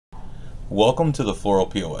Welcome to the Floral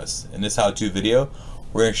POS. In this how-to video,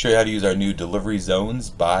 we're going to show you how to use our new delivery zones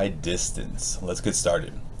by distance. Let's get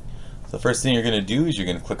started. So the first thing you're going to do is you're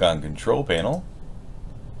going to click on Control Panel,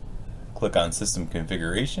 click on System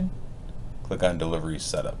Configuration, click on Delivery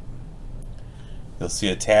Setup. You'll see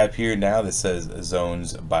a tab here now that says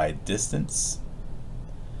Zones by Distance.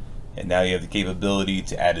 And now you have the capability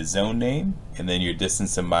to add a zone name and then your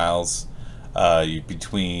distance in miles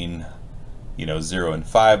between 0 and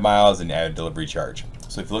 5 miles, and add a delivery charge.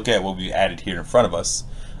 So if you look at what we added here in front of us,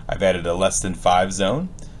 I've added a less than 5 zone.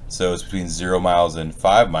 So it's between 0 miles and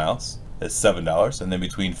 5 miles, that's $7. And then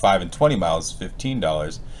between 5 and 20 miles,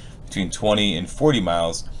 $15. Between 20 and 40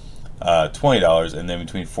 miles, $20. And then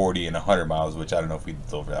between 40 and 100 miles, which I don't know if we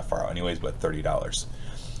deliver that far out anyways, but $30.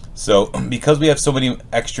 So because we have so many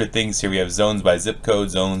extra things here, we have zones by zip code,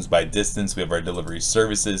 zones by distance, we have our delivery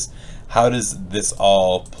services. How does this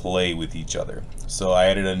all play with each other? So I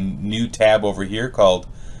added a new tab over here called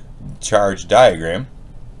Charge Diagram,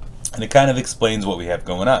 and it kind of explains what we have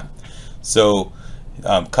going on. So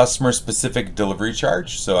customer specific delivery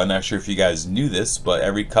charge. So I'm not sure if you guys knew this, but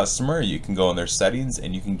every customer, you can go in their settings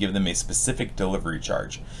and you can give them a specific delivery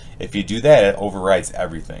charge. If you do that, it overrides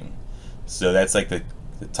everything. So that's like the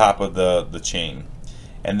top of the chain.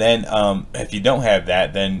 And then if you don't have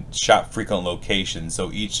that, then shop frequent locations.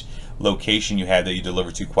 So each location you have that you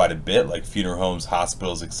deliver to quite a bit, like funeral homes,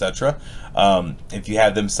 hospitals, etc., if you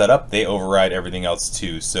have them set up, they override everything else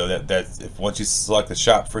too. So that's if once you select the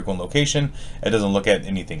shop frequent location, it doesn't look at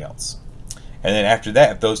anything else. And then after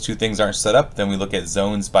that, if those two things aren't set up, then we look at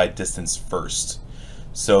zones by distance first.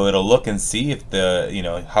 So it'll look and see if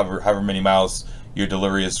the however many miles your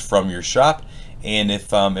delivery is from your shop. And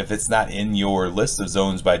if it's not in your list of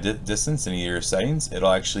zones by distance in your settings, it'll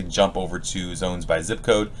actually jump over to zones by zip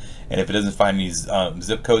code. And if it doesn't find any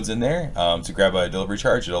zip codes in there to grab a delivery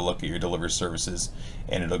charge, it'll look at your delivery services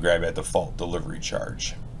and it'll grab a default delivery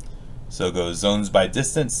charge. So it goes zones by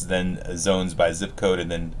distance, then zones by zip code, and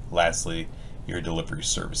then lastly your delivery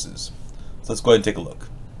services. So let's go ahead and take a look.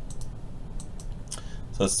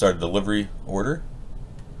 So let's start a delivery order.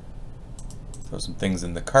 Throw some things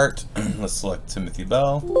in the cart. Let's select Timothy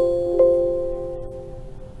Bell.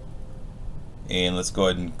 And let's go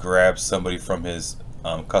ahead and grab somebody from his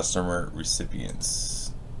customer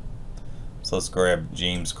recipients. So let's grab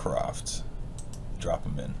James Croft. Drop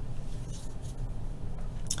him in.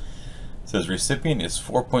 It says recipient is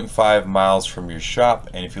 4.5 miles from your shop,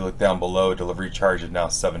 and if you look down below, delivery charge is now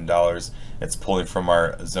 $7. It's pulling from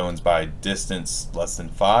our zones by distance less than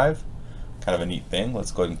 5. Kind of a neat thing.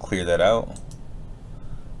 Let's go ahead and clear that out.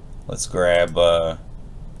 Let's grab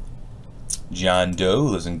John Doe, who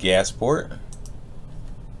lives in Gasport.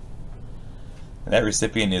 And that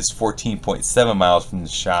recipient is 14.7 miles from the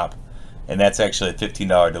shop, and that's actually a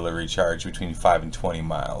 $15 delivery charge between 5 and 20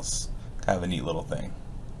 miles. Kind of a neat little thing.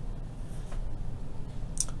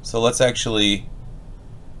 So let's actually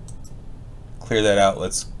clear that out.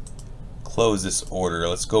 Let's close this order.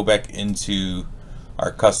 Let's go back into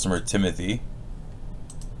our customer Timothy,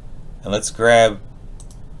 and let's grab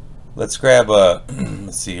let's grab the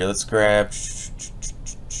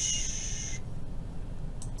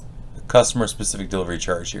customer specific delivery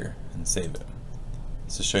charge here and save it.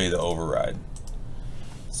 To show you the override.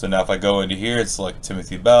 So now if I go into here and select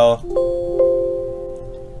Timothy Bell,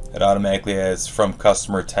 it automatically has from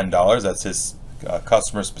customer $10. That's his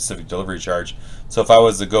customer specific delivery charge. So if I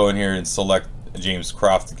was to go in here and select James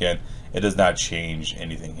Croft again, it does not change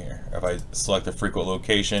anything here. If I select a frequent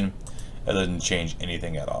location, it doesn't change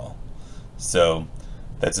anything at all. So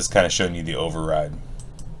that's just kind of showing you the override.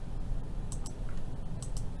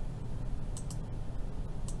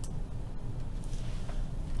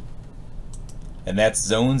 And that's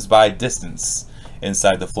zones by distance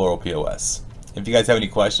inside the Floral POS. If you guys have any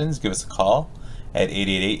questions, give us a call at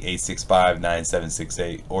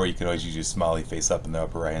 888-865-9768, or you can always use your smiley face up in the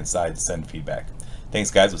upper right hand side to send feedback. Thanks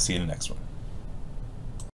guys, we'll see you in the next one.